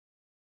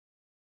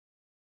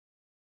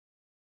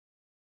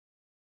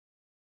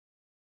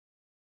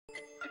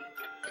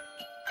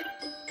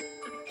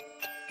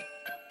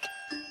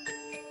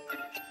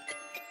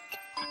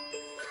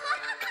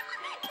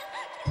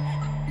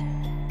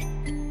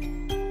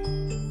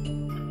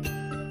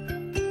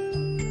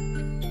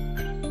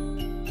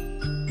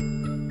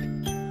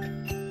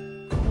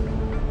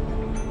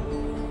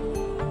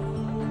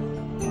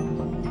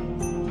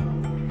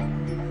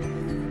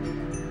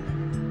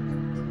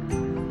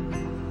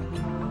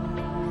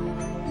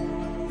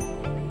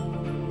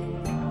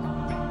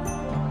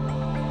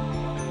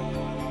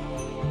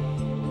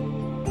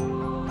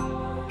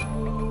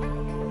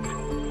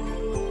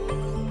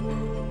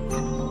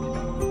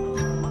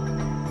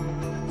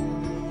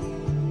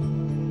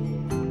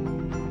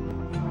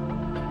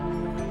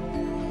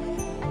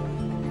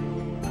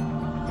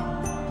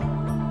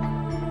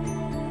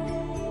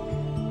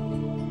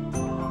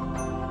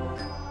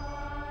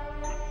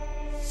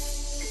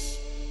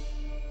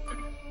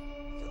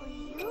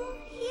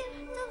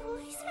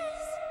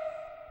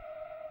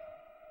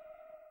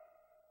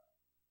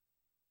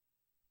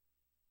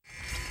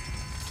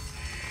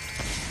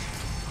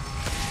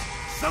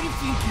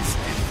Something is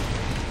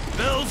different.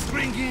 Bells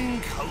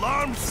ringing,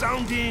 alarms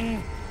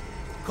sounding.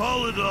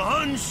 Call it a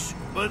hunch,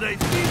 but I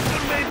think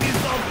there may be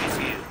zombies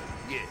here.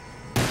 Yeah.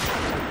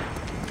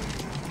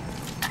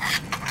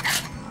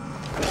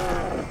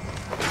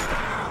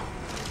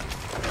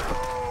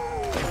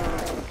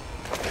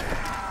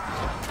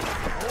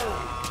 Oh,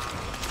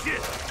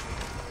 shit.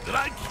 Did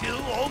I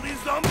kill all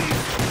these zombies?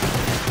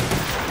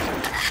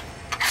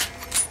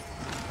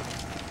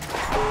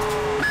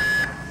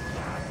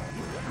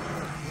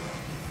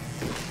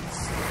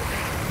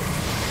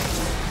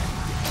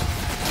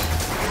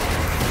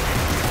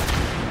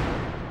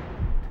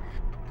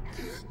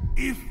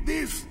 If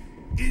this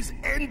is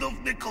end of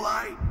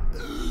Nikolai,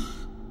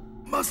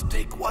 must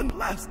take one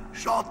last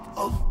shot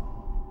of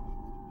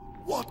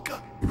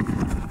vodka.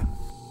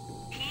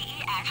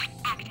 PEF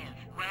active.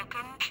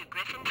 Welcome to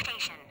Griffin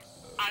Station.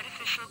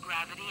 Artificial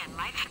gravity and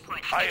life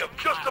support system. I have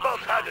just about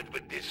had it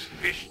with this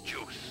fish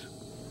juice.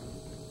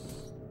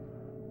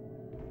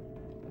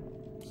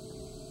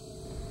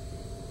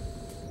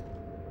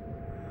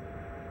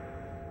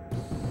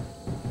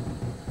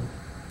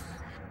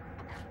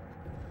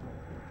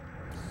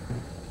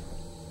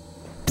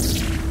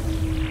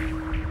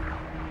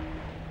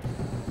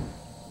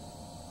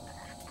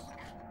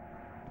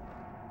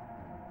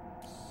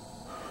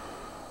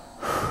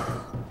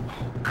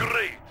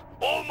 Great!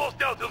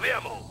 Almost out of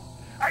ammo!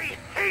 I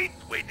hate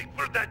waiting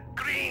for that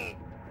green,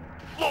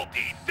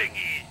 floaty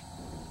thingy!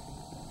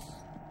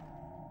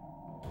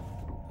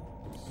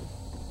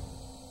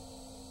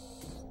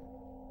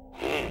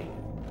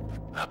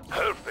 A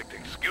perfect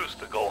excuse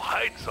to go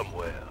hide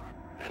somewhere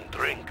and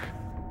drink.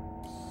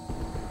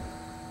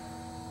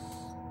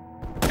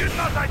 Did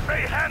not I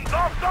say hands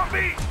off,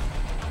 zombie?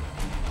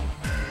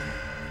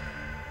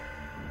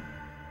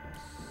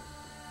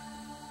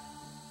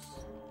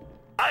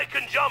 I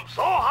can jump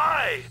so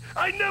high,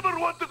 I never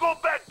want to go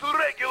back to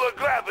regular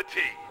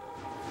gravity.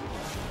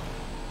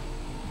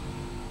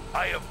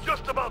 I have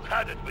just about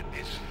had it with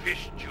this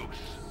fish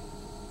juice.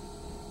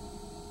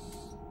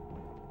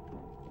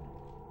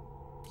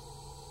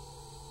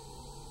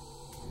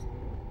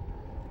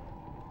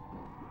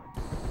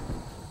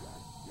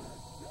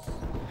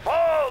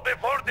 Fall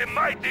before the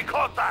mighty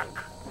Cossack!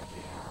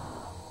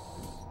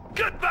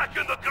 Get back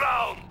in the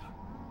ground!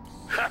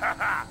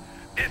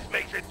 This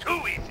makes it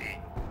too easy.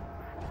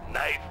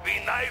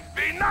 Knifey,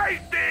 knifey,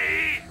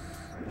 knifey!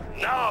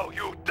 Now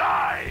you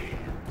die!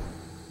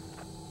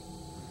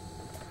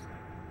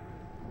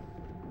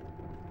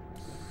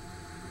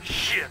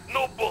 Shit,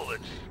 no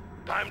bullets.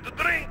 Time to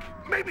drink.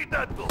 Maybe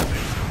that will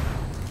finish.